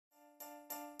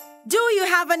Do you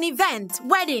have an event,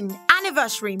 wedding,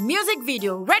 anniversary, music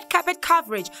video, red carpet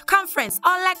coverage, conference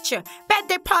or lecture,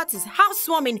 birthday parties,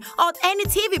 housewarming, or any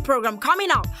TV program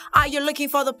coming up? Are you looking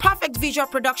for the perfect visual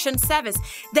production service?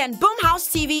 Then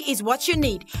Boomhouse TV is what you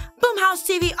need. Boomhouse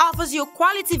TV offers you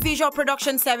quality visual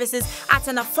production services at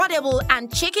an affordable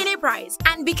and chickeny price.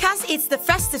 And because it's the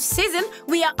festive season,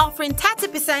 we are offering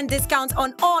 30% discount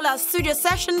on all our studio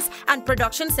sessions and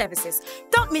production services.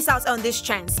 Don't miss out on this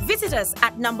chance. Visit us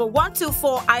at number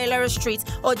 124 Ayelera Street,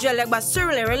 Ojuelegba,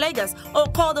 Surulere, Lagos, or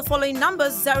call the following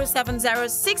numbers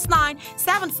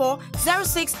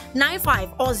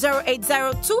 07069740695 or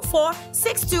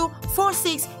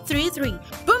 08024624633.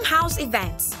 Boomhouse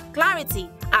Events. Clarity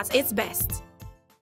at its best.